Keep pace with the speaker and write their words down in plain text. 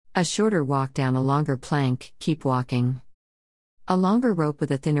A shorter walk down a longer plank, keep walking. A longer rope with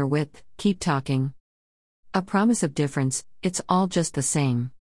a thinner width, keep talking. A promise of difference, it's all just the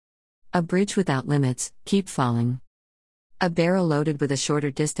same. A bridge without limits, keep falling. A barrel loaded with a shorter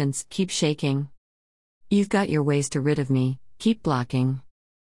distance, keep shaking. You've got your ways to rid of me, keep blocking.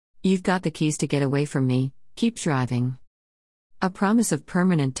 You've got the keys to get away from me, keep driving. A promise of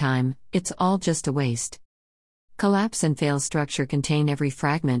permanent time, it's all just a waste. Collapse and fail structure contain every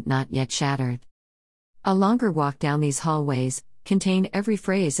fragment not yet shattered. A longer walk down these hallways, contain every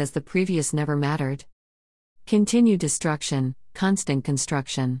phrase as the previous never mattered. Continue destruction, constant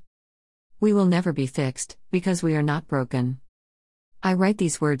construction. We will never be fixed, because we are not broken. I write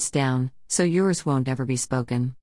these words down, so yours won't ever be spoken.